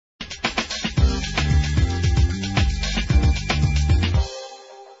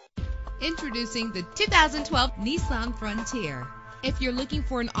Introducing the 2012 Nissan Frontier. If you're looking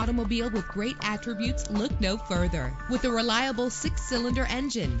for an automobile with great attributes, look no further. With a reliable 6-cylinder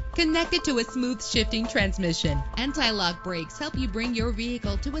engine connected to a smooth shifting transmission, anti-lock brakes help you bring your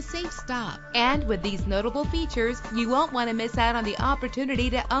vehicle to a safe stop. And with these notable features, you won't want to miss out on the opportunity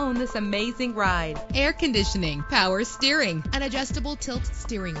to own this amazing ride. Air conditioning, power steering, an adjustable tilt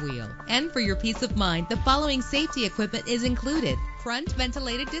steering wheel. And for your peace of mind, the following safety equipment is included: front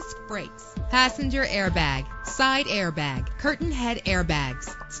ventilated disc brakes, passenger airbag, side airbag, curtain head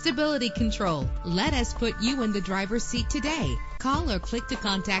airbags, stability control. Let us put you in the driver's seat today. Call or click to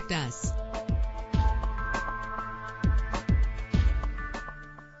contact us.